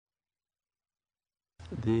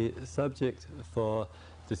The subject for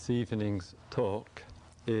this evening's talk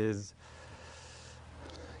is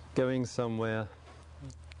going somewhere,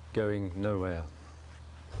 going nowhere.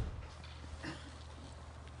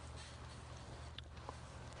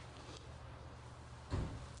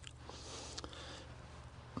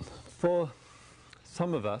 For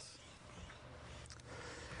some of us,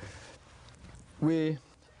 we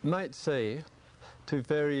might say, to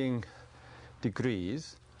varying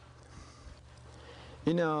degrees,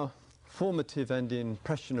 in our formative and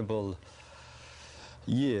impressionable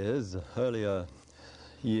years, earlier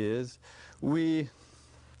years, we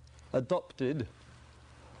adopted,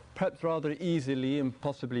 perhaps rather easily and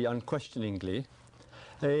possibly unquestioningly,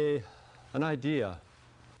 an idea,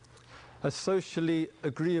 a socially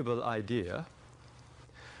agreeable idea,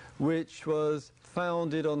 which was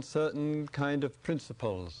founded on certain kind of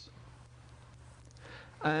principles.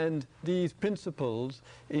 And these principles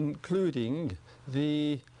including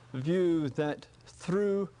the view that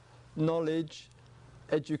through knowledge,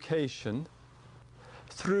 education,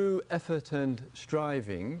 through effort and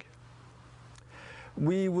striving,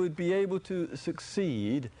 we would be able to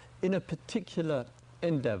succeed in a particular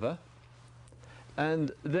endeavour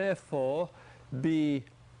and therefore be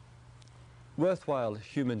worthwhile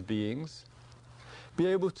human beings, be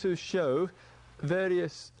able to show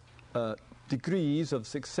various degrees of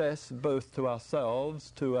success both to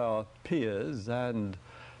ourselves, to our peers and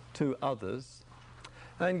to others,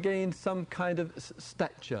 and gain some kind of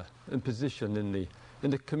stature and position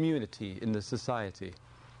in the community, in the society.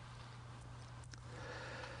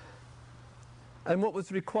 And what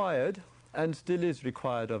was required, and still is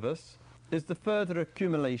required of us, is the further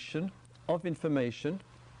accumulation of information,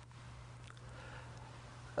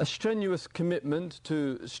 a strenuous commitment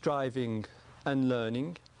to striving and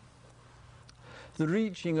learning, the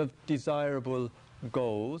reaching of desirable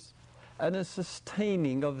goals, and a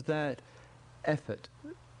sustaining of that effort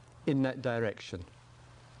in that direction.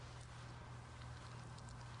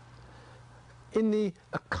 In the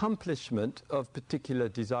accomplishment of particular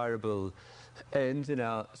desirable ends in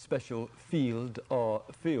our special field or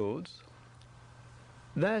fields,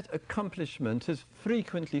 that accomplishment has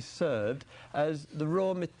frequently served as the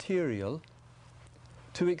raw material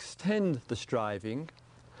to extend the striving,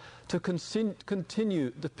 to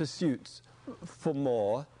continue the pursuits for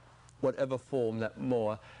more, whatever form that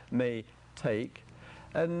more may take,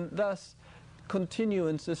 and thus continue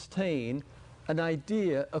and sustain an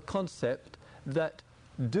idea, a concept that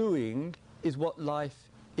doing is what life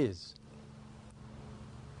is.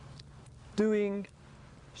 Doing,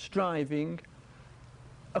 striving,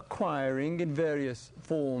 acquiring in various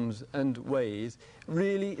forms and ways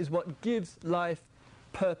really is what gives life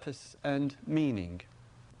purpose and meaning.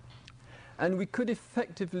 And we could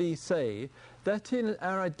effectively say that in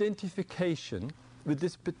our identification with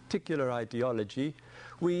this particular ideology,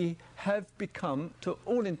 we have become, to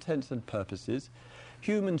all intents and purposes,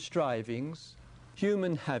 human strivings,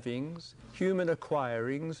 human havings, human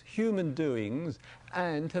acquirings, human doings,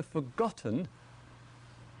 and have forgotten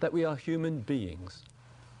that we are human beings.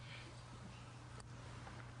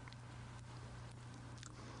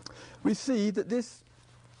 We see that this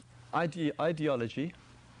ideology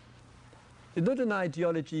is not an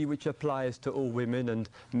ideology which applies to all women and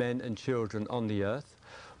men and children on the earth,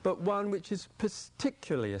 but one which is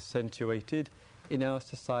particularly accentuated in our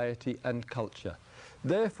society and culture.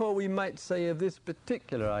 Therefore, we might say of this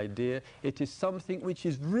particular idea, it is something which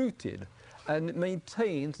is rooted and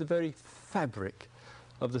maintains the very fabric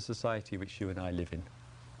of the society which you and I live in.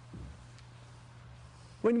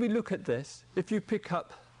 When we look at this, if you pick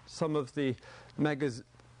up some of the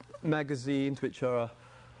magazines which are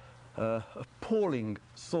appalling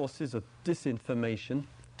sources of disinformation,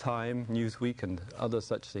 Time, Newsweek and other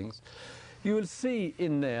such things, you will see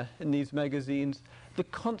in there, in these magazines, the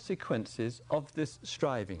consequences of this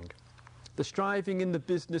striving. The striving in the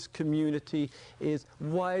business community is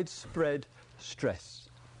widespread stress,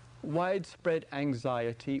 widespread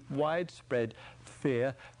anxiety, widespread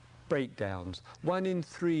fear, breakdowns. 1 in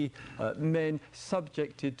 3 men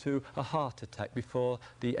subjected to a heart attack before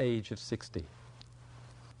the age of 60.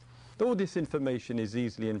 All this information is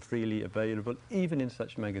easily and freely available, even in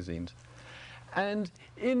such magazines. And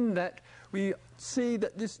in that, we see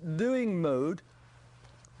that this doing mode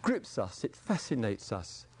grips us, it fascinates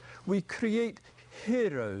us. We create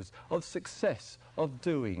heroes of success, of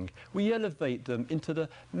doing. We elevate them into the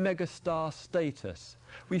megastar status.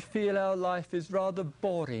 We feel our life is rather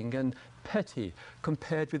boring and petty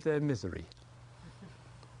compared with their misery.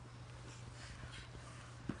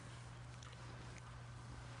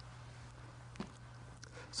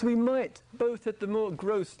 So we might, both at the more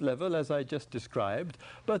gross level, as I just described,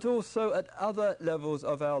 but also at other levels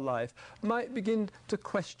of our life, might begin to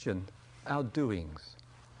question our doings.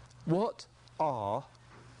 What are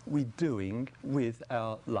we doing with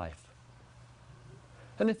our life?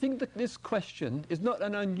 And I think that this question is not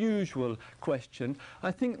an unusual question. I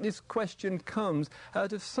think this question comes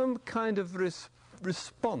out of some kind of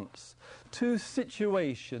response to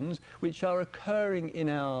situations which are occurring in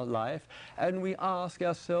our life, and we ask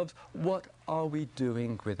ourselves, what are we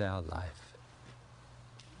doing with our life?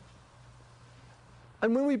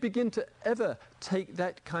 And when we begin to ever take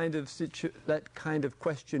that kind of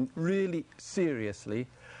question really seriously,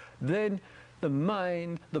 then the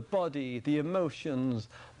mind, the body, the emotions,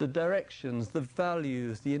 the directions, the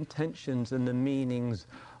values, the intentions and the meanings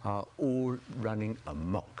are all running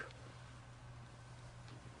amok.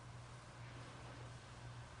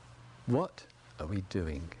 What are we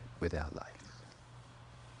doing with our life?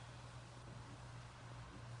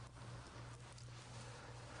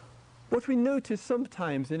 What we notice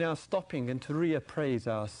sometimes in our stopping and to reappraise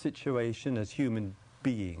our situation as human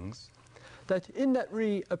beings, that in that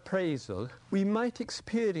reappraisal we might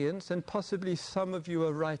experience, and possibly some of you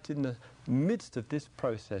are right in the midst of this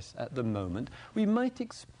process at the moment, we might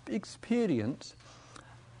experience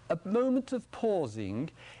a moment of pausing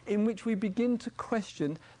in which we begin to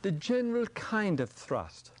question the general kind of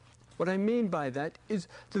thrust. What I mean by that is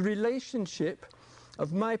the relationship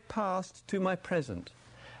of my past to my present.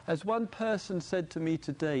 As one person said to me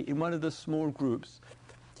today in one of the small groups,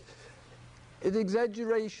 it's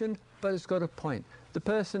exaggeration, but it's got a point. The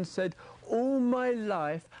person said, all my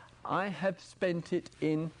life I have spent it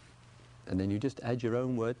in, and then you just add your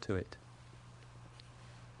own word to it.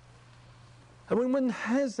 And when one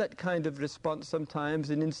has that kind of response sometimes,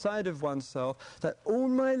 and inside of oneself, that all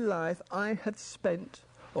my life I have spent,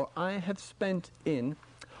 or I have spent in,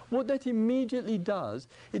 what that immediately does,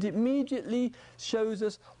 it immediately shows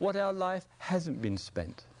us what our life hasn't been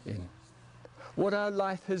spent in, what our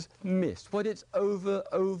life has missed, what it's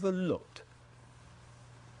overlooked.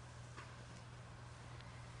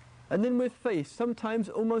 And then we're faced, sometimes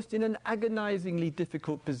almost in an agonizingly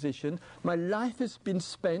difficult position. My life has been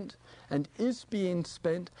spent and is being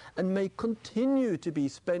spent and may continue to be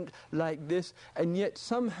spent like this, and yet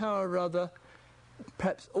somehow or other,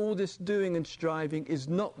 perhaps all this doing and striving is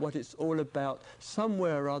not what it's all about.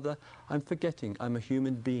 Somewhere or other, I'm forgetting I'm a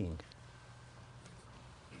human being.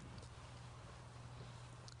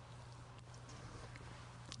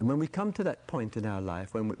 And when we come to that point in our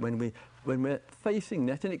life, when we're facing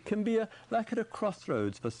that, and it can be like at a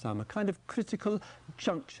crossroads for some, a kind of critical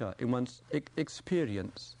juncture in one's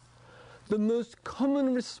experience, the most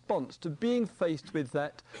common response to being faced with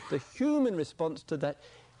that, the human response to that,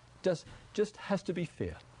 just has to be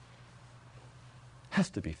fear. Has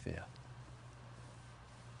to be fear.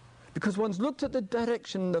 Because one's looked at the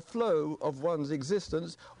direction, the flow of one's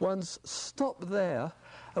existence, one's stopped there,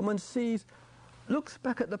 and one looks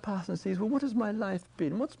back at the past and sees, well, what has my life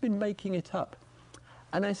been? What's been making it up?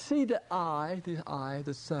 And I see that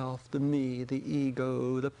the self, the me, the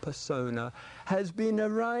ego, the persona, has been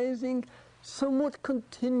arising somewhat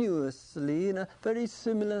continuously in a very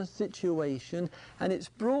similar situation, and it's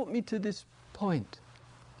brought me to this point.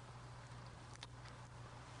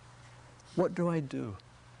 What do I do?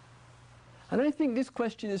 And I think this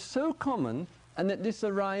question is so common, and that this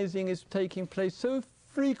arising is taking place so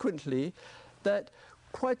frequently, that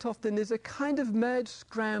quite often there's a kind of mad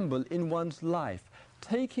scramble in one's life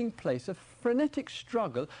taking place, a frenetic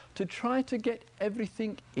struggle to try to get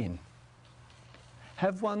everything in.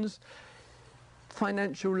 Have one's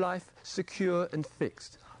financial life secure and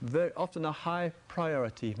fixed. Very often a high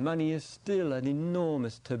priority. Money is still an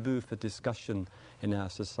enormous taboo for discussion in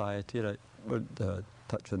our society. I won't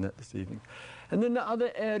touch on that this evening. And then the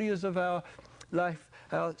other areas of our life,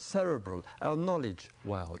 our cerebral, our knowledge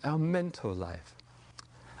world, our mental life,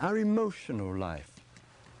 our emotional life,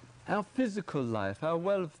 our physical life, our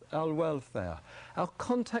welfare, our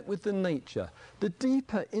contact with the nature, the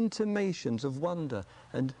deeper intimations of wonder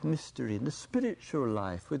and mystery, and the spiritual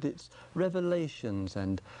life with its revelations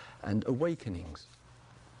and awakenings.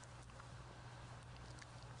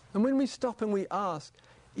 And when we stop and we ask,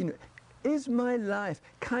 is my life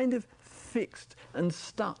kind of fixed and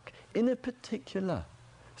stuck in a particular,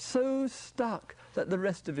 so stuck that the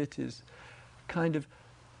rest of it is kind of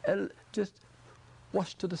just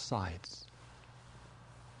washed to the sides?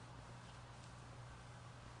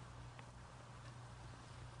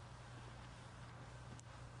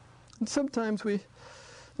 And sometimes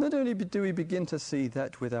not only do we begin to see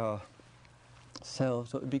that with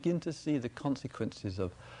ourselves, but we begin to see the consequences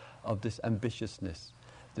of this ambitiousness,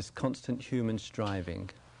 this constant human striving,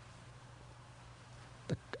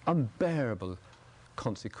 the unbearable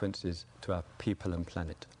consequences to our people and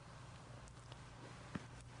planet.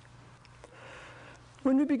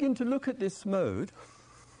 When we begin to look at this mode,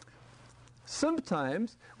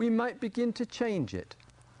 sometimes we might begin to change it.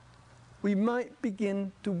 We might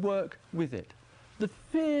begin to work with it. The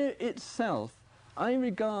fear itself, I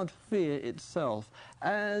regard fear itself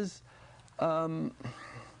as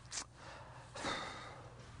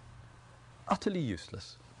utterly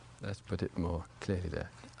useless. Let's put it more clearly there.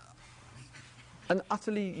 An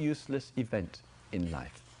utterly useless event in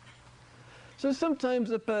life. So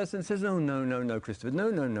sometimes a person says, "Oh, no, Christopher,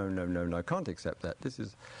 no, I can't accept that. This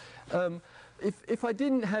is, if I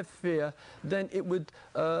didn't have fear, then it would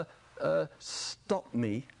stop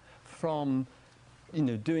me from,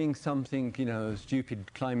 doing something,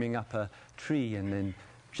 stupid, climbing up a tree and then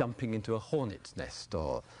jumping into a hornet's nest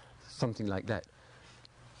or something like that."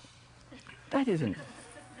 That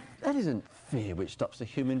isn't fear which stops a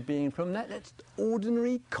human being from that. That's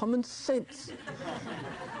ordinary common sense.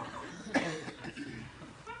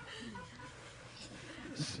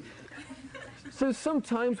 So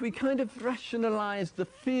sometimes we kind of rationalize the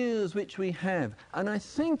fears which we have. And I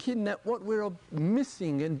think in that what we're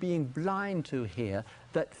missing and being blind to here,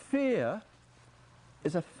 that fear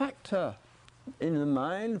is a factor in the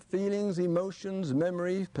mind, feelings, emotions,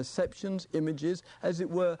 memories, perceptions, images, as it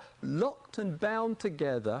were, locked and bound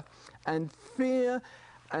together. And fear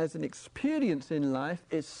as an experience in life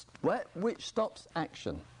is that which stops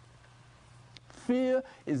action. Fear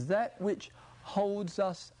is that which holds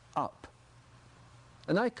us up.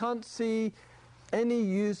 And I can't see any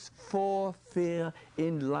use for fear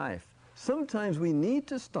in life. Sometimes we need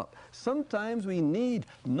to stop. Sometimes we need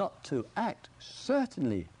not to act,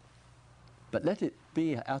 certainly. But let it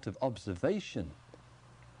be out of observation,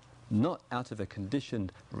 not out of a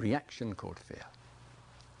conditioned reaction called fear.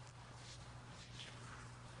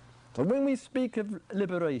 So when we speak of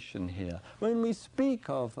liberation here, when we speak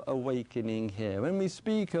of awakening here, when we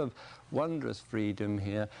speak of wondrous freedom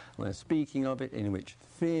here, we're speaking of it in which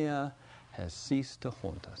fear has ceased to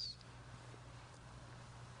haunt us.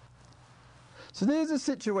 So there's a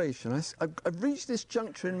situation. I've reached this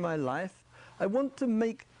juncture in my life. I want to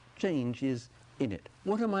make changes in it.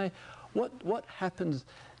 What happens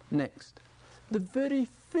next? The very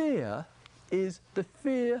fear is the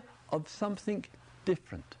fear of something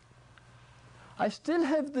different. I still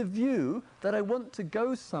have the view that I want to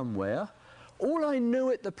go somewhere. All I know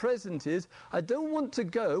at the present is I don't want to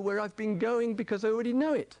go where I've been going because I already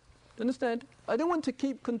know it. Do you understand? I don't want to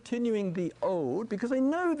keep continuing the old because I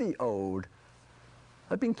know the old.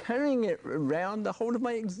 I've been carrying it around the whole of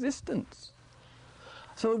my existence.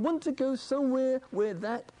 So I want to go somewhere where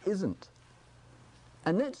that isn't.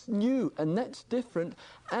 And that's new and that's different,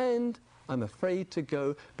 and I'm afraid to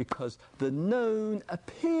go because the known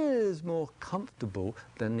appears more comfortable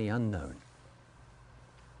than the unknown.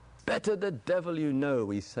 Better the devil you know,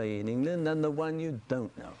 we say in England, than the one you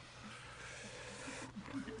don't know.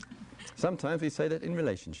 Sometimes we say that in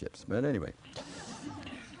relationships, but anyway.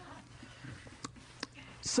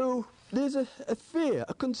 So there's a fear,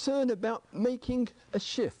 a concern about making a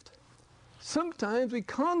shift. Sometimes we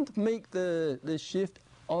can't make the shift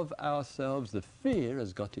of ourselves. The fear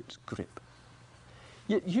has got its grip.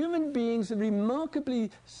 Yet human beings are remarkably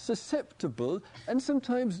susceptible and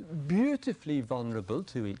sometimes beautifully vulnerable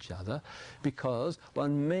to each other because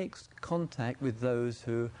one makes contact with those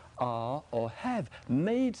who are or have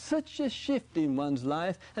made such a shift in one's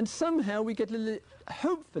life, and somehow we get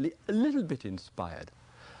hopefully a little bit inspired,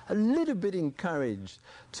 a little bit encouraged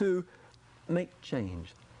to make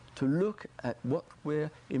change, to look at what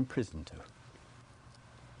we're imprisoned to.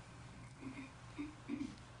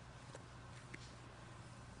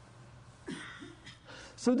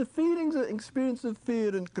 So the feelings and experience of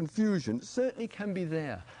fear and confusion certainly can be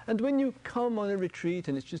there. And when you come on a retreat,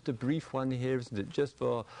 and it's just a brief one here, isn't it, just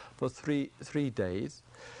for three days,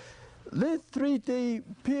 the 3-day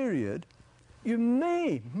period, you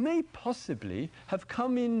may possibly have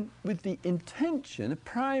come in with the intention, a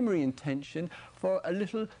primary intention, for a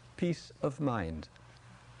little peace of mind.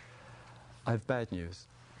 I've bad news.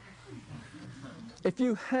 If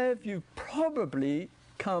you have, you've probably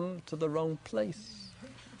come to the wrong place.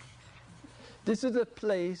 This is a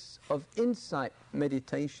place of insight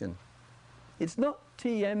meditation. It's not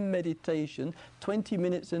TM meditation, 20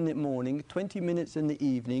 minutes in the morning, 20 minutes in the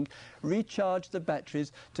evening, recharge the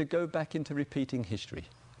batteries to go back into repeating history.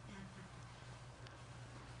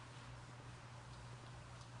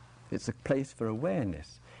 It's a place for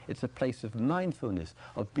awareness. It's a place of mindfulness,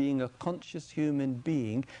 of being a conscious human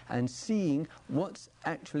being and seeing what's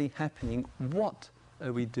actually happening. What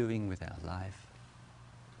are we doing with our life?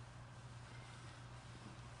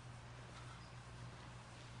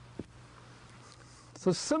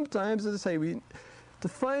 So sometimes, as I say, to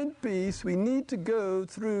find peace, we need to go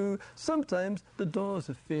through sometimes the doors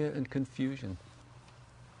of fear and confusion.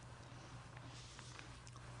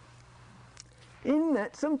 In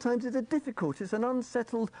that, sometimes it's a difficult, it's an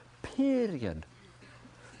unsettled period.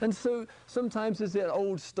 And so sometimes, as the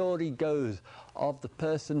old story goes, of the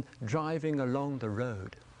person driving along the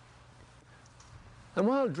road. And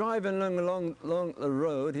while driving along the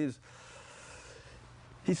road,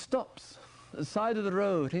 he stops at the side of the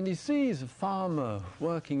road and he sees a farmer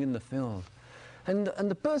working in the field. And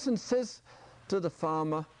the person says to the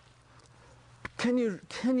farmer, can you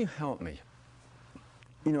help me?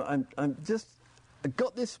 You know, I've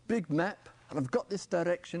got this big map and I've got this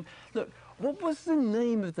direction. Look, what was the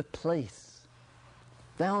name of the place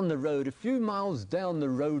down the road, a few miles down the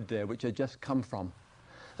road there, which I'd just come from?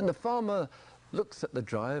 And the farmer looks at the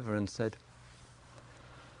driver and said,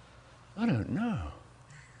 I don't know.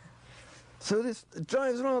 So this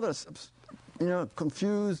driver's rather,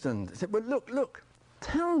 confused and said, well, look,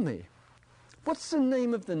 tell me, what's the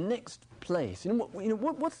name of the next place?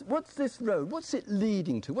 What's this road? What's it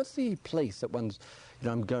leading to? What's the place that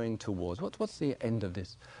I'm going towards? What's the end of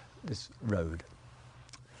this road?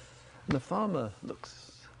 And the farmer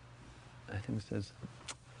looks at him and says,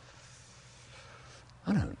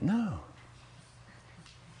 I don't know.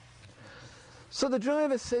 So the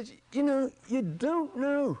driver says, you don't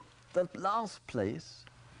know the last place.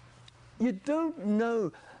 You don't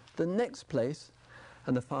know the next place.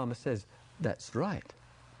 And the farmer says, that's right,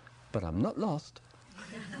 but I'm not lost.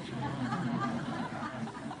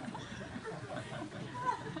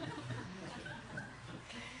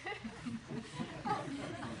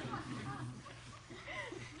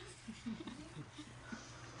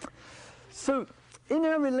 So, in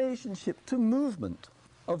our relationship to movement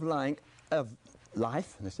of life,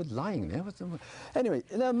 and I said lying there. Anyway,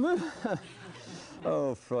 in our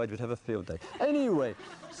oh, Freud would have a field day. Anyway,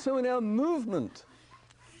 so in our movement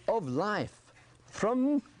of life,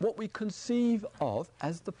 from what we conceive of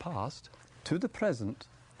as the past to the present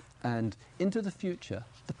and into the future,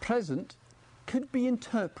 the present could be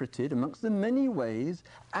interpreted, amongst the many ways,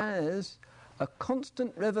 as a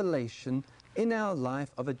constant revelation in our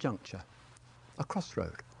life of a juncture, a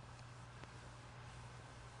crossroad.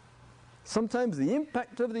 Sometimes the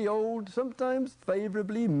impact of the old, sometimes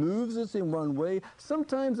favourably moves us in one way,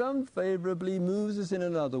 sometimes unfavourably moves us in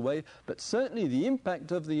another way, but certainly the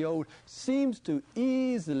impact of the old seems to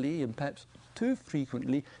easily, and perhaps too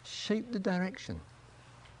frequently, shape the direction.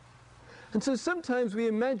 And so sometimes we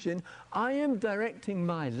imagine, I am directing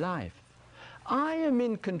my life. I am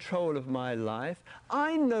in control of my life.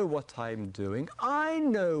 I know what I'm doing. I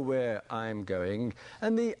know where I'm going.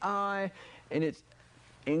 And the I, in its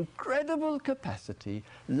incredible capacity,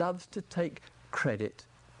 loves to take credit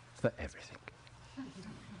for everything.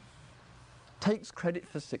 Takes credit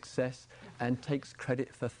for success and takes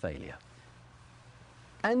credit for failure.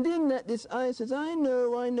 And in that, this I says, I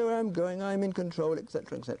know where I'm going, I'm in control,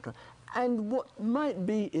 etc., etc. And what might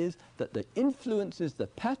be is that the influences, the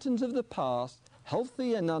patterns of the past,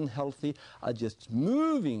 healthy and unhealthy, are just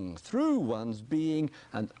moving through one's being,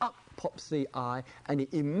 and up pops the I, and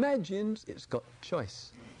it imagines it's got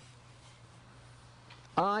choice.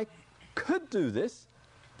 I could do this,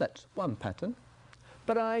 that's one pattern,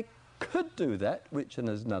 but I could do that, which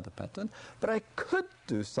is another pattern, but I could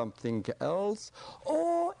do something else,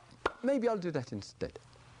 or maybe I'll do that instead.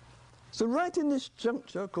 So right in this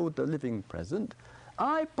juncture called the living present,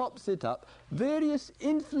 I pops it up, various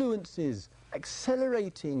influences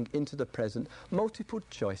accelerating into the present, multiple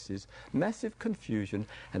choices, massive confusion,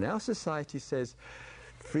 and our society says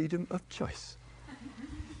freedom of choice.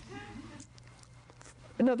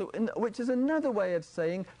 Which is another way of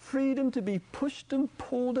saying freedom to be pushed and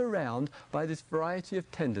pulled around by this variety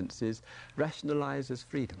of tendencies, rationalised as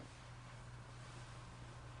freedom.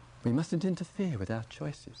 We mustn't interfere with our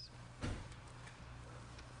choices.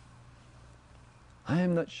 I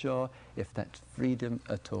am not sure if that's freedom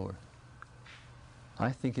at all. I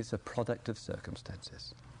think it's a product of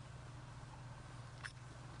circumstances.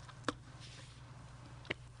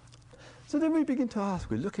 So then we begin to ask,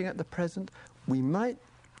 we're looking at the present, we might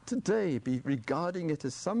today be regarding it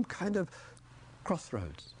as some kind of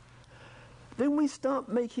crossroads. Then we start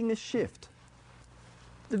making a shift.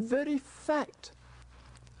 The very fact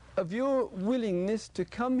of your willingness to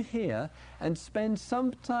come here and spend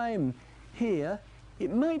some time here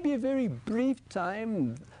It might be a very brief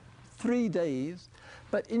time, 3 days,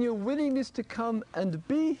 but in your willingness to come and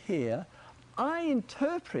be here, I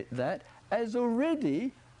interpret that as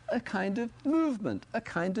already a kind of movement, a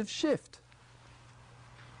kind of shift.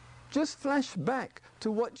 Just flash back to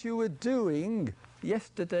what you were doing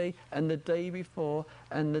yesterday and the day before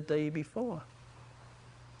and the day before.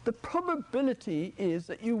 The probability is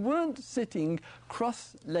that you weren't sitting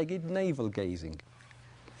cross-legged navel-gazing.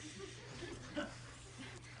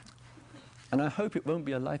 And I hope it won't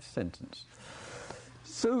be a life sentence.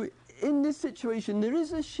 So in this situation there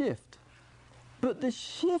is a shift, but the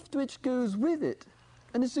shift which goes with it,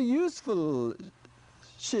 and it's a useful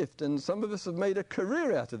shift, and some of us have made a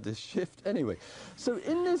career out of this shift anyway. So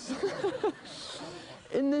in this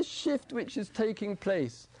in this shift which is taking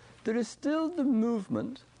place, there is still the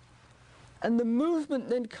movement, and the movement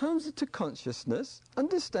then comes into consciousness,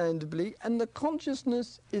 understandably, and the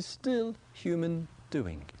consciousness is still human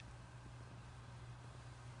doing.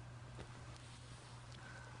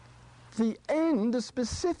 The end, the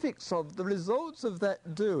specifics of the results of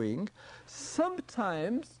that doing,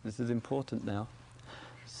 sometimes, this is important now,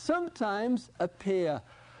 sometimes appear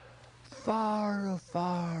far,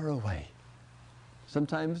 far away.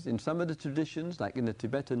 Sometimes in some of the traditions, like in the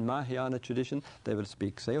Tibetan Mahayana tradition, they will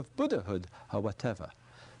speak, say, of Buddhahood or whatever.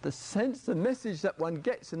 The sense, the message that one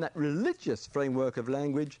gets in that religious framework of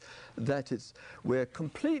language, that we're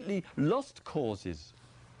completely lost causes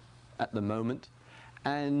at the moment,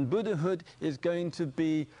 and Buddhahood is going to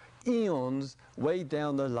be eons way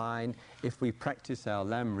down the line if we practice our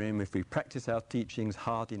Lamrim, if we practice our teachings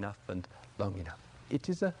hard enough and long enough. It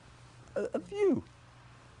is a view.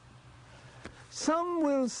 Some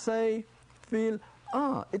will feel,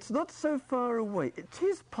 it's not so far away. It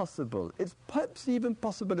is possible. It's perhaps even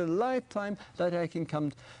possible in a lifetime that I can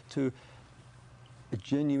come to a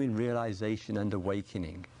genuine realization and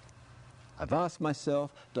awakening. I've asked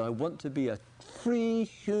myself, do I want to be a free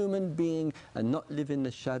human being and not live in the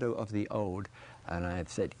shadow of the old? And I have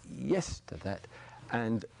said yes to that.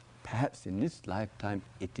 And perhaps in this lifetime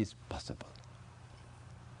it is possible.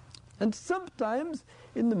 And sometimes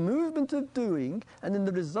in the movement of doing and in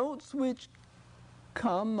the results which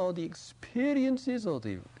come, or the experiences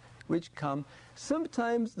which come,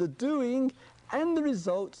 sometimes the doing and the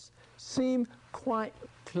results seem quite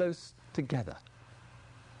close together.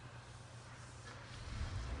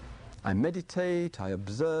 I meditate, I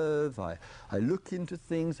observe, I look into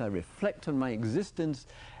things, I reflect on my existence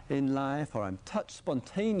in life, or I'm touched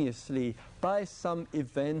spontaneously by some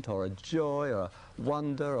event or a joy or a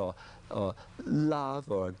wonder or love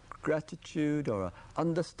or a gratitude or a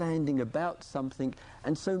understanding about something.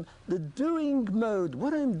 And so the doing mode,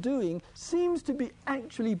 what I'm doing, seems to be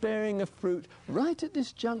actually bearing a fruit right at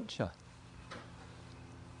this juncture.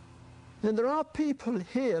 And there are people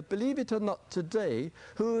here, believe it or not today,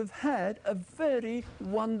 who have had a very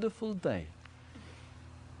wonderful day.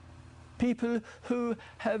 People who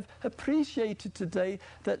have appreciated today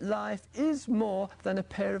that life is more than a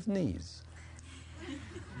pair of knees.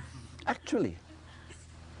 Actually,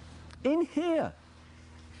 in here,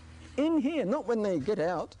 not when they get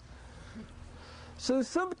out. So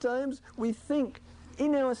sometimes we think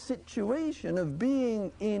in our situation of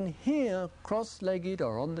being in here, cross-legged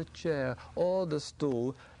or on the chair or the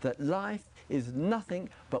stool, that life is nothing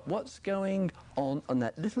but what's going on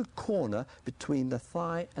that little corner between the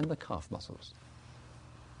thigh and the calf muscles.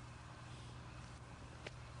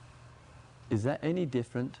 Is that any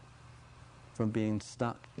different from being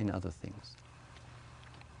stuck in other things?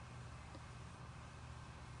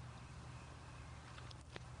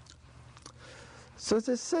 So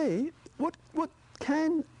to say, what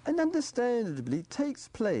can and understandably takes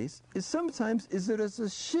place is sometimes there is a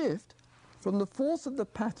shift from the force of the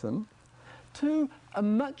pattern to a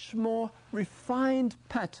much more refined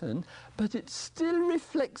pattern, but it still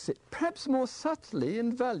reflects it, perhaps more subtly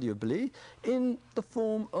and valuably, in the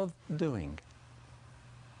form of doing.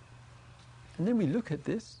 And then we look at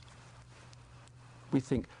this, we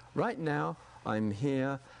think, right now I'm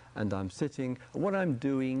here and I'm sitting, and what I'm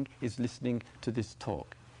doing is listening to this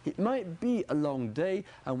talk. It might be a long day,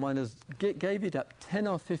 and one gave it up 10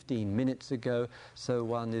 or 15 minutes ago, so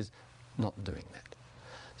one is not doing that.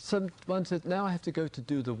 One says, now I have to go to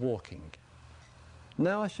do the walking.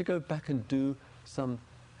 Now I should go back and do some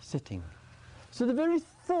sitting. So the very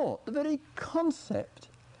thought, the very concept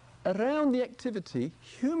around the activity,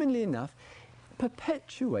 humanly enough,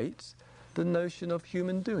 perpetuates the notion of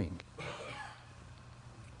human doing.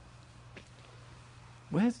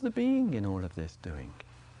 Where's the being in all of this doing?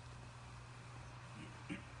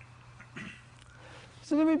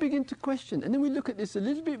 So then we begin to question, and then we look at this a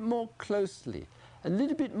little bit more closely, a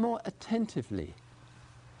little bit more attentively.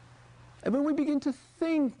 And when we begin to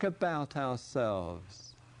think about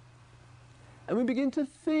ourselves, and we begin to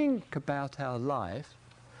think about our life,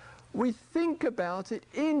 we think about it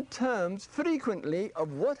in terms frequently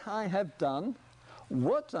of what I have done,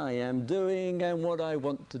 what I am doing, and what I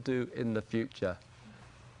want to do in the future.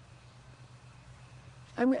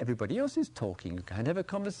 And everybody else is talking. You can have a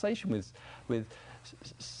conversation with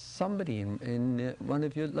somebody in one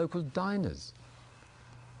of your local diners.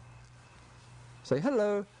 Say,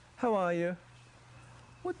 hello, how are you?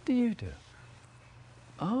 What do you do?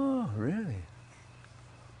 Oh, really?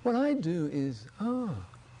 What I do is, oh,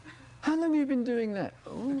 how long have you been doing that?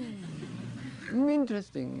 Oh,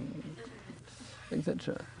 interesting,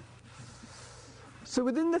 etc. So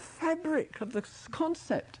within the fabric of the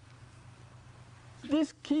concept,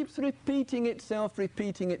 this keeps repeating itself,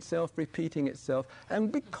 repeating itself, repeating itself.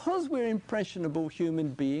 And because we're impressionable human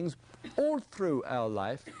beings all through our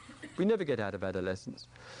life, we never get out of adolescence.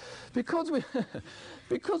 Because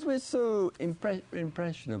we're so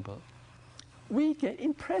impressionable, we get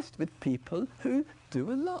impressed with people who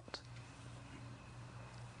do a lot.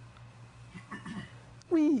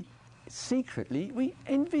 We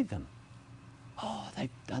envy them. Oh, they've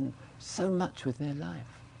done so much with their life.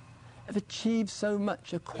 Have achieved so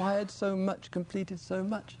much, acquired so much, completed so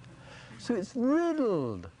much. So it's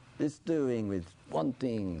riddled, this doing, with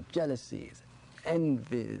wanting, jealousies,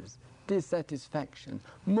 envies, dissatisfaction,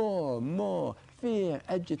 more, fear,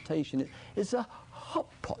 agitation. It's a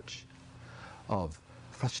hopscotch of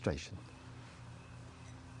frustration.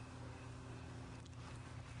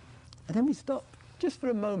 And then we stop, just for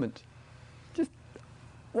a moment, just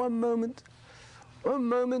one moment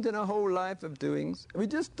in a whole life of doings. We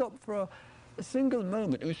just stop for a single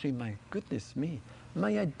moment and we say, my goodness me,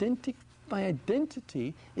 my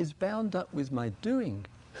identity is bound up with my doing.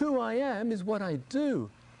 Who I am is what I do.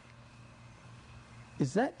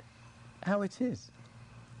 Is that how it is?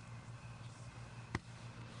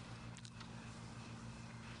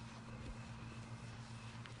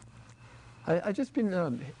 I just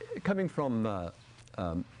been coming from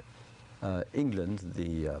England,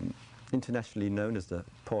 the internationally known as the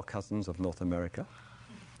poor cousins of North America.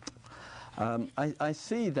 I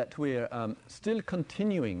see that we're still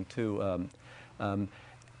continuing to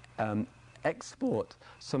export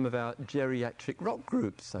some of our geriatric rock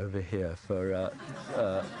groups over here for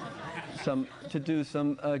to do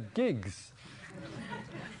some gigs.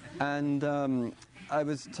 And I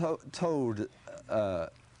was told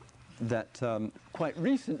that quite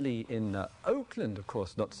recently in Oakland, of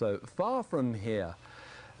course, not so far from here,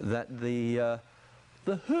 that the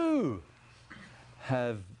Who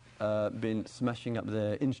have been smashing up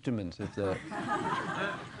their instruments if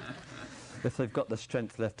they've got the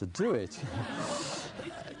strength left to do it.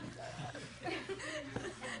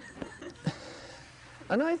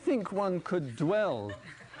 And I think one could dwell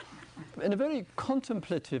in a very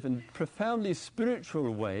contemplative and profoundly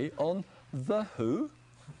spiritual way on the Who.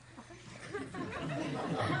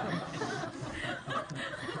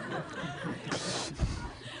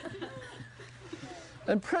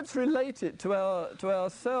 And perhaps relate it to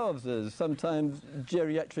ourselves as sometimes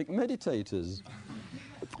geriatric meditators.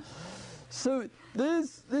 So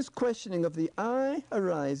there's this questioning of the I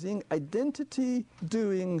arising, identity,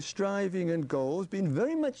 doing, striving and goals being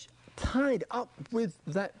very much tied up with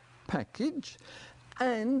that package,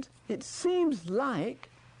 and it seems like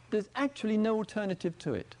there's actually no alternative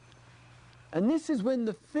to it. And this is when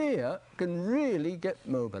the fear can really get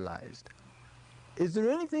mobilized. Is there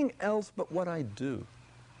anything else but what I do?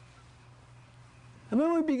 And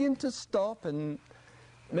when we begin to stop, and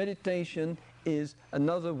meditation is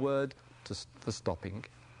another word for stopping,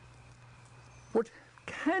 what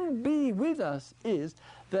can be with us is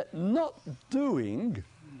that not doing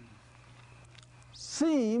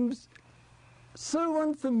seems so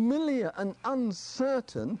unfamiliar and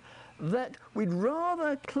uncertain that we'd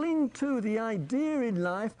rather cling to the idea in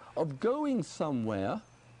life of going somewhere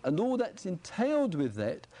and all that's entailed with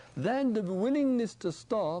that than the willingness to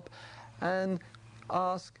stop and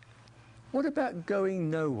ask, what about going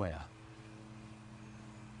nowhere?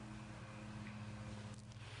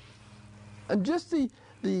 And just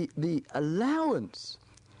the allowance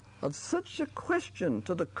of such a question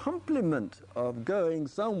to the complement of going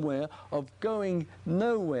somewhere, of going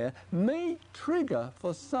nowhere, may trigger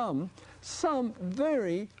for some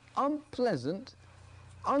very unpleasant,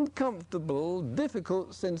 uncomfortable,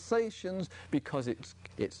 difficult sensations, because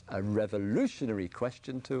it's a revolutionary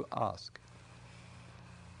question to ask.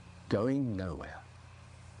 Going nowhere.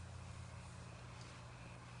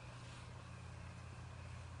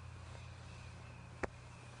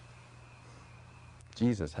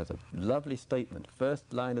 Jesus has a lovely statement,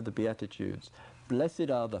 first line of the Beatitudes. Blessed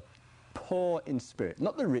are the poor in spirit,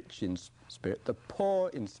 not the rich in spirit, the poor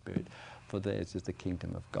in spirit, for theirs is the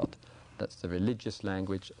kingdom of God. That's the religious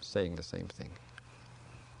language saying the same thing.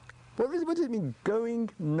 What does it mean, going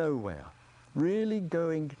nowhere? Really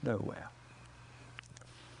going nowhere.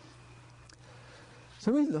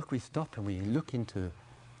 So we stop and we look into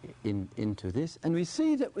this, and we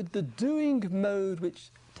see that with the doing mode which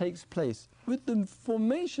takes place, with the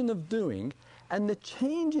formation of doing and the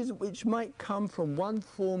changes which might come from one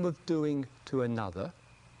form of doing to another,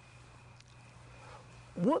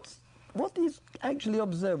 what is actually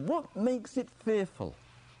observed? What makes it fearful?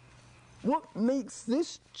 What makes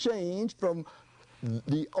this change from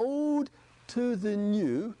the old to the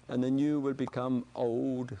new, and the new will become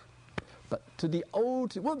old, but to the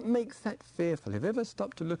old, what makes that fearful? Have you ever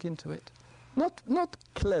stopped to look into it? Not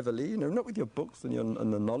cleverly, not with your books and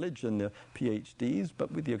the knowledge and your PhDs,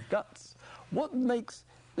 but with your guts. What makes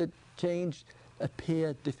the change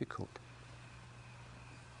appear difficult?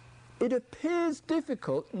 It appears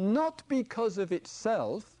difficult not because of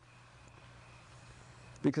itself,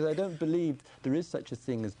 because I don't believe there is such a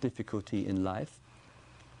thing as difficulty in life.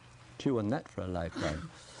 Chew on that for a lifetime.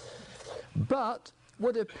 But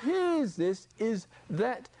what appears is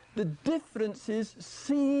that the differences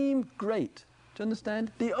seem great. Do you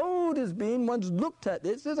understand? The old has been, one's looked at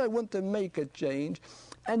it, says I want to make a change,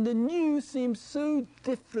 and the new seems so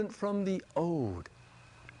different from the old.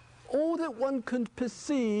 All that one can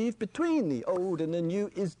perceive between the old and the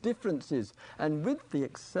new is differences. And with the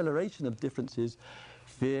acceleration of differences,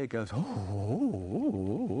 fear goes,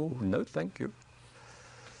 oh, no thank you.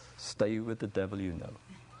 Stay with the devil you know.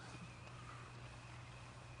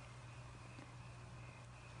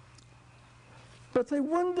 But I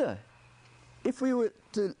wonder if we were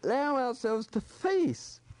to allow ourselves to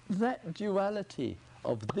face that duality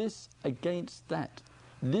of this against that,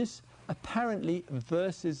 this apparently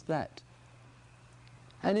versus that.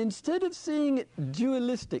 And instead of seeing it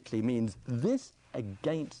dualistically, means this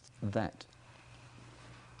against that,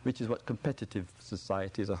 which is what competitive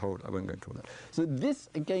society as a whole, I won't go into all that. So this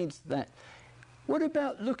against that. What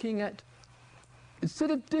about looking at,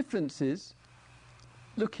 instead of differences,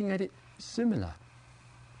 looking at it similar?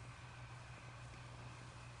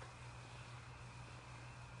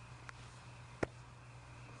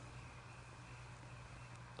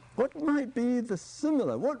 What might be the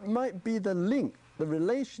similar? What might be the link, the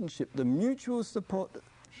relationship, the mutual support,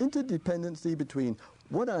 interdependency between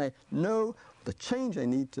what I know, the change I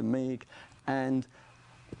need to make, and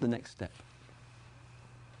the next step?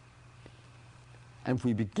 And if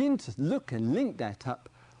we begin to look and link that up,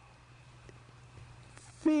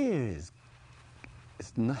 fear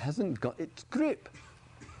hasn't got its grip.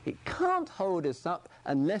 It can't hold us up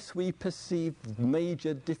unless we perceive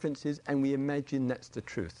major differences and we imagine that's the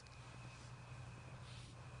truth.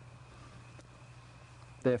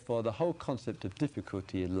 Therefore, the whole concept of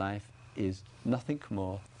difficulty in life is nothing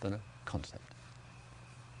more than a concept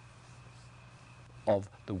of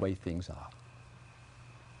the way things are.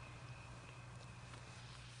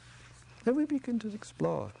 Then we begin to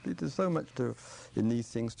explore. There's so much in these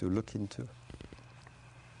things to look into.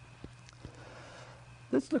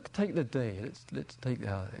 Let's take the day. Let's take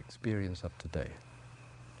our experience of today.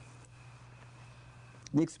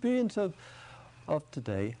 The experience of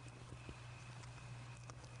today,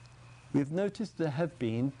 we've noticed there have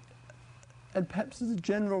been, and perhaps as a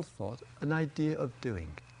general thought, an idea of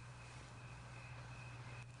doing.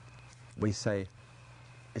 We say,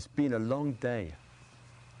 it's been a long day.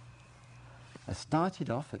 I started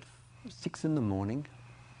off at 6 in the morning,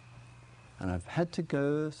 and I've had to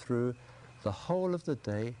go through the whole of the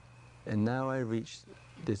day, and now I reach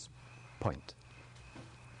this point.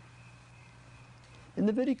 In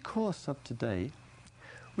the very course of today,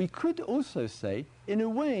 we could also say, in a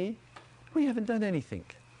way, we haven't done anything.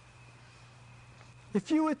 If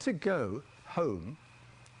you were to go home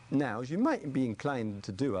now, as you might be inclined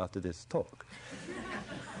to do after this talk,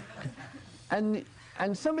 and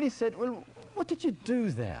somebody said, well, what did you do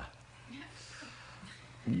there?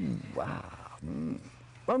 Wow.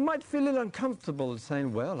 I might feel a little uncomfortable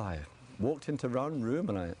saying, well, I walked into one room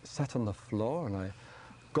and I sat on the floor and I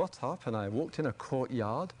got up and I walked in a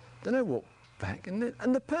courtyard, then I walked back, and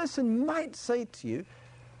the person might say to you,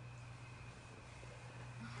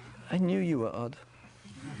 I knew you were odd.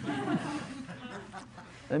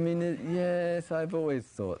 I mean, yes, I've always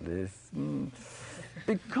thought this.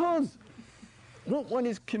 Because what one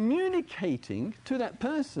is communicating to that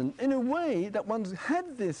person in a way that one's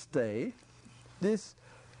had this day, this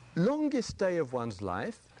longest day of one's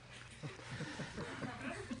life,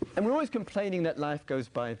 And we're always complaining that life goes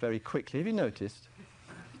by very quickly. Have you noticed?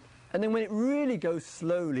 And then when it really goes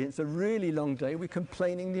slowly, it's a really long day, we're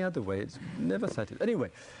complaining the other way. It's never satisfied. Anyway,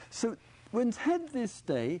 so one's had this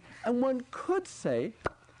day, and one could say,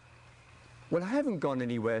 well, I haven't gone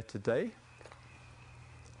anywhere today.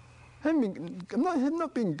 I've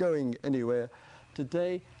not been going anywhere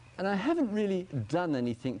today, and I haven't really done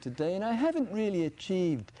anything today, and I haven't really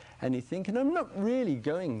achieved anything, and I'm not really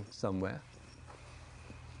going somewhere.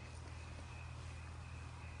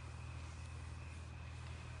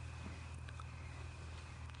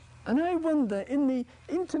 And I wonder, in the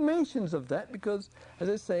intimations of that, because, as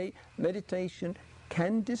I say, meditation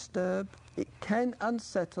can disturb, it can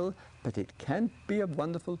unsettle, but it can be a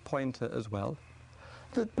wonderful pointer as well,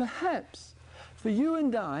 that perhaps for you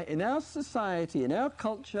and I, in our society, in our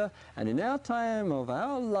culture, and in our time of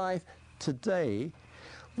our life today,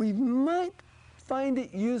 we might find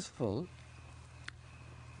it useful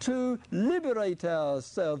to liberate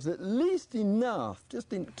ourselves at least enough,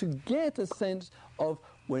 to get a sense of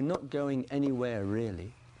we're not going anywhere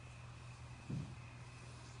really.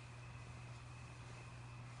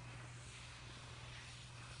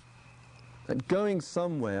 That going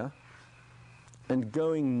somewhere and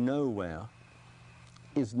going nowhere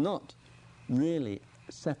is not really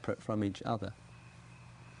separate from each other.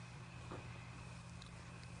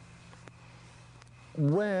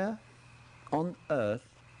 Where on earth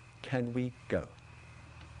can we go?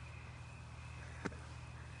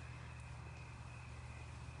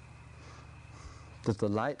 Does the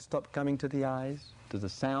light stop coming to the eyes? Does the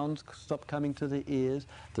sounds stop coming to the ears?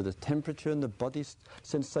 Does the temperature and the body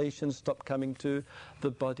sensations stop coming to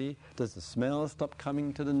the body? Does the smell stop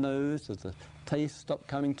coming to the nose? Does the taste stop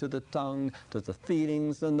coming to the tongue? Does the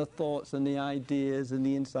feelings and the thoughts and the ideas and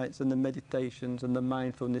the insights and the meditations and the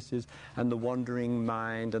mindfulnesses and the wandering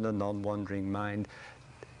mind and the non-wandering mind?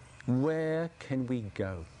 Where can we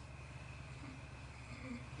go?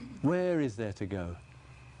 Where is there to go?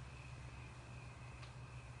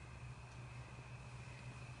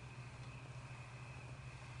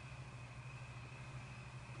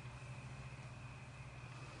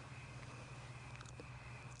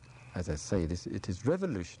 As I say, it is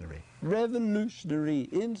revolutionary. Revolutionary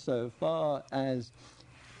insofar as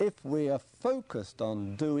if we are focused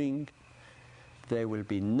on doing, there will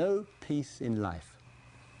be no peace in life.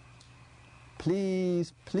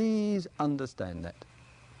 Please, please understand that.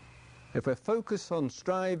 If we're focused on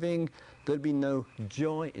striving, there'll be no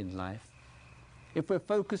joy in life. If we're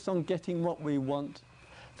focused on getting what we want,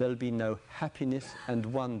 there'll be no happiness and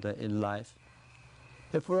wonder in life.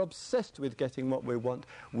 If we're obsessed with getting what we want,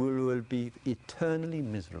 we will be eternally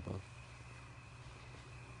miserable.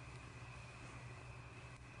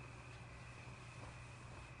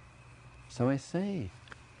 So I say,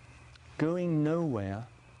 going nowhere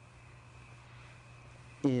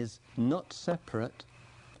is not separate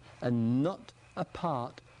and not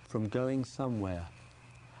apart from going somewhere.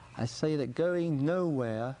 I say that going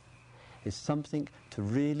nowhere is something to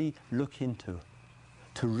really look into,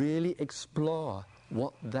 to really explore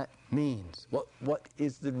what that means, what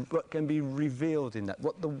can be revealed in that,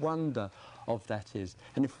 what the wonder of that is.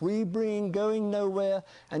 And if we bring going nowhere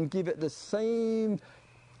and give it the same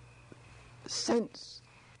sense,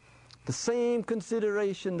 the same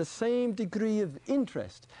consideration, the same degree of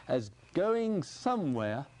interest as going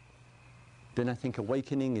somewhere, then I think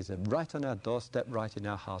awakening is right on our doorstep, right in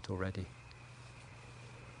our heart already.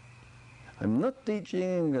 I'm not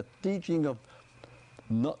teaching a teaching of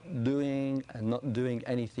not doing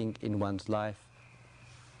anything in one's life.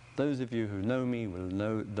 Those of you who know me will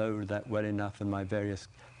know that well enough in my various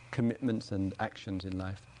commitments and actions in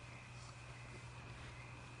life.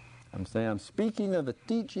 I'm speaking of a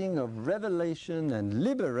teaching of revelation and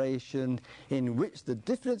liberation in which the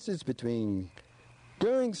differences between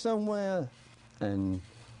going somewhere and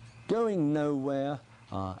going nowhere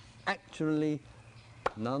are actually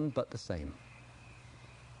none but the same.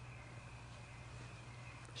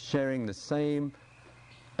 Sharing the same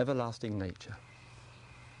everlasting nature.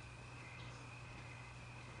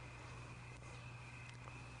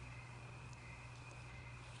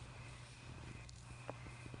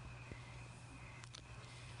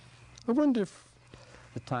 I wonder if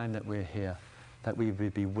the time that we're here, that we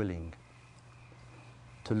would be willing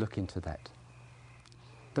to look into that.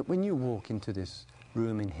 That when you walk into this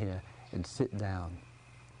room in here and sit down,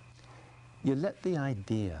 you let the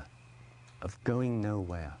idea of going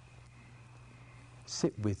nowhere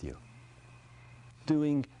sit with you,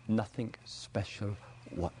 doing nothing special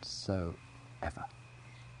whatsoever,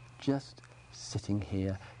 just sitting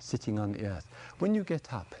here, sitting on the earth. When you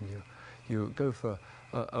get up and you go for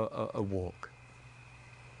a walk,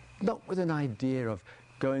 not with an idea of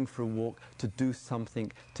going for a walk to do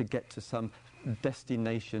something, to get to some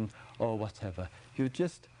destination or whatever. You're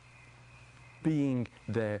just being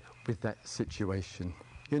there with that situation.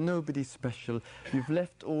 You're nobody special. You've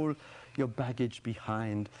left all your baggage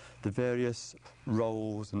behind, the various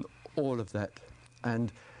roles and all of that,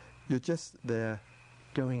 and you're just there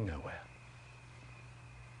going nowhere.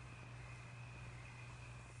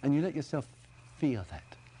 And you let yourself feel that.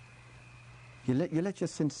 You let your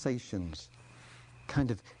sensations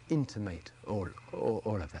kind of intimate all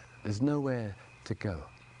of that. There's nowhere to go.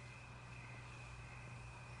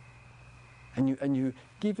 And you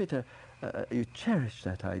give it you cherish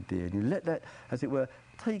that idea, and you let that, as it were,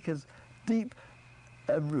 take as deep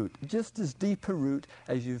a root, just as deep a root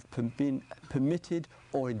as you've been permitted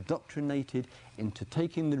or indoctrinated into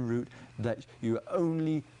taking the route that you are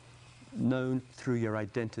only known through your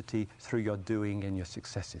identity, through your doing and your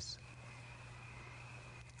successes.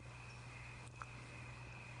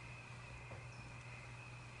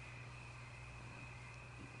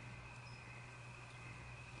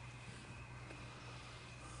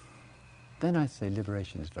 Then I say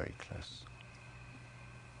liberation is very close.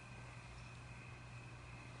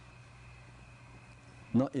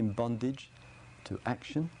 Not in bondage to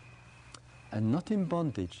action, and not in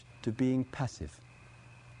bondage to being passive.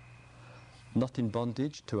 Not in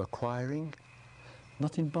bondage to acquiring,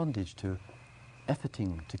 not in bondage to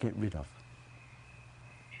efforting to get rid of.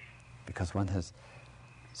 Because one has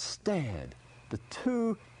stared the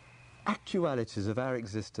two actualities of our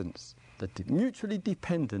existence, that mutually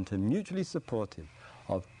dependent and mutually supportive,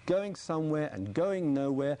 of going somewhere and going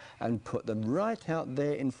nowhere, and put them right out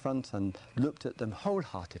there in front and looked at them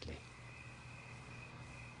wholeheartedly.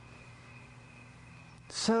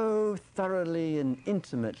 So thoroughly and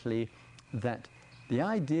intimately that the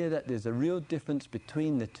idea that there's a real difference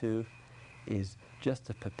between the two is just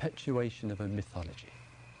a perpetuation of a mythology.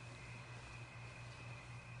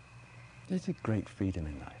 There's a great freedom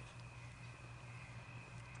in life.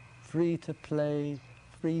 Free to play,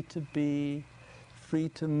 free to be, free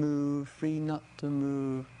to move, free not to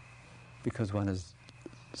move, because one has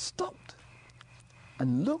stopped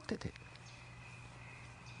and looked at it.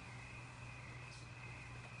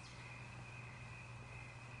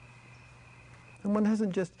 And one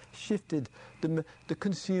hasn't just shifted the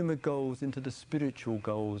consumer goals into the spiritual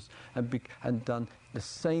goals and done the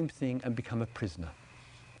same thing and become a prisoner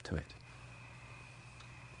to it.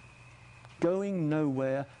 Going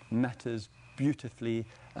nowhere matters beautifully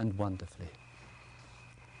and wonderfully.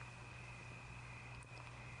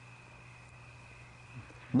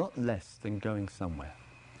 Not less than going somewhere.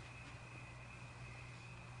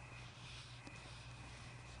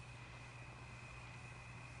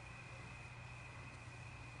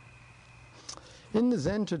 In the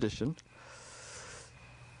Zen tradition,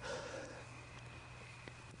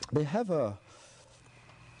 they have a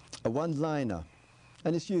one-liner,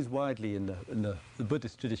 and it's used widely in the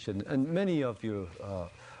Buddhist tradition, and many of you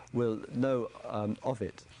will know of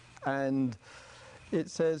it. And it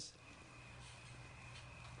says,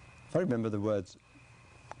 if I remember the words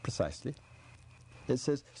precisely, it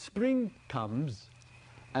says, spring comes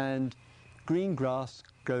and green grass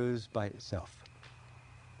grows by itself.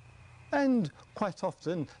 And quite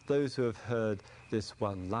often, those who have heard this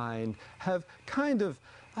one line have kind of,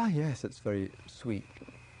 yes, it's very sweet,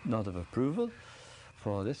 nod of approval.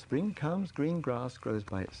 For this spring comes, green grass grows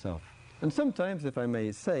by itself. And sometimes, if I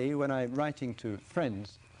may say, when I'm writing to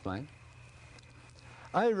friends of mine,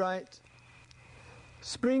 I write,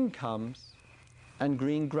 spring comes and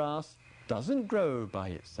green grass doesn't grow by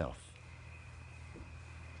itself.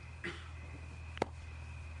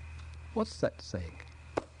 What's that saying?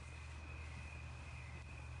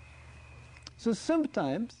 So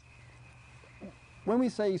sometimes, when we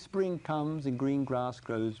say spring comes and green grass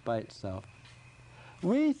grows by itself,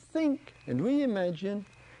 we think and we imagine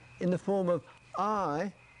in the form of,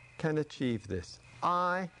 I can achieve this,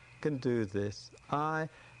 I can do this, I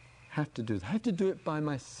have to do this, I have to do it by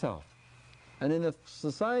myself. And in a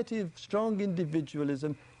society of strong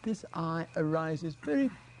individualism, this I arises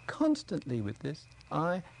very constantly with this,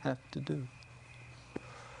 I have to do.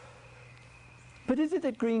 But is it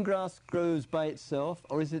that green grass grows by itself,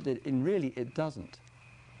 or is it that really it doesn't?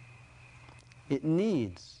 It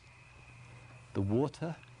needs the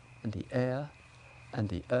water and the air and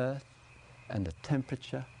the earth and the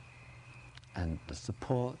temperature and the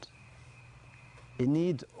support. It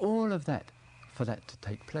needs all of that for that to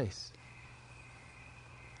take place.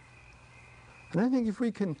 And I think if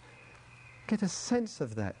we can get a sense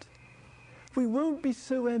of that, We won't be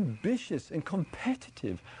so ambitious and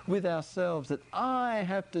competitive with ourselves that I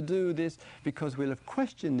have to do this, because we'll have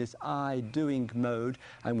questioned this I-doing mode,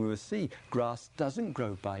 and we will see grass doesn't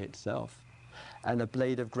grow by itself. And a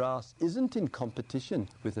blade of grass isn't in competition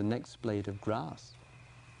with the next blade of grass.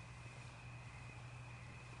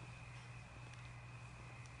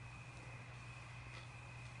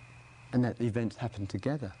 And that events happen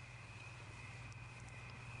together.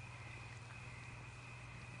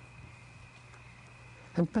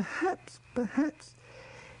 And perhaps,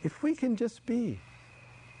 if we can just be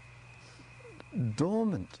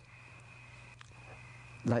dormant,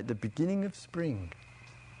 like the beginning of spring,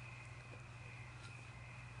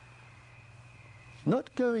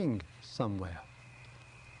 not going somewhere,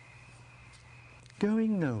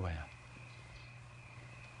 going nowhere,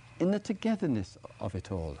 in the togetherness of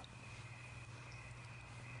it all,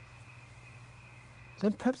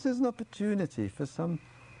 then perhaps there's an opportunity for some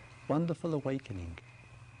wonderful awakening.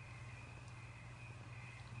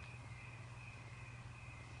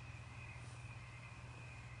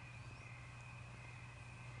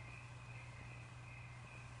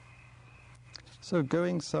 So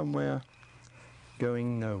going somewhere,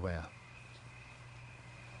 going nowhere.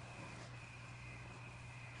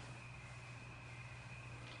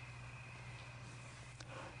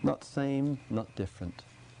 Not same, not different.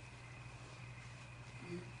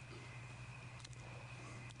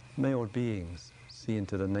 May all beings see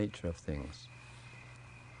into the nature of things.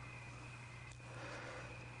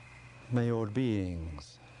 May all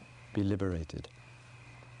beings be liberated.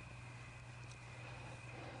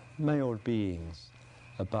 May all beings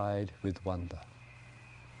abide with wonder.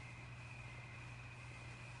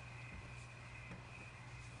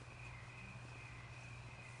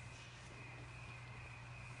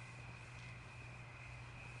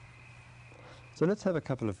 So let's have a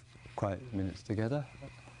couple of quiet minutes together.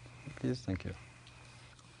 Please, thank you.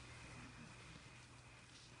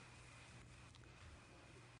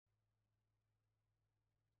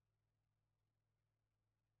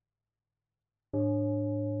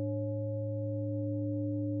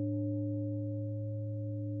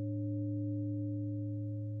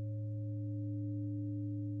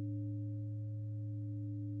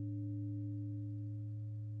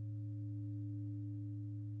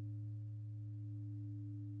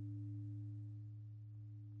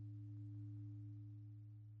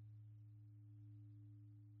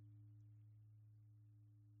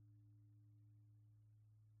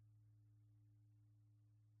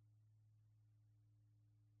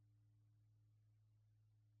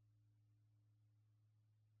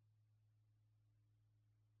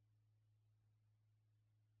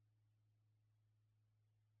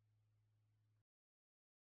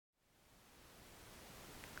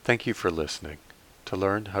 Thank you for listening. To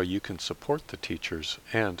learn how you can support the teachers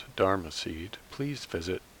and Dharma Seed, please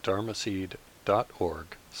visit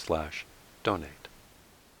dharmaseed.org/donate.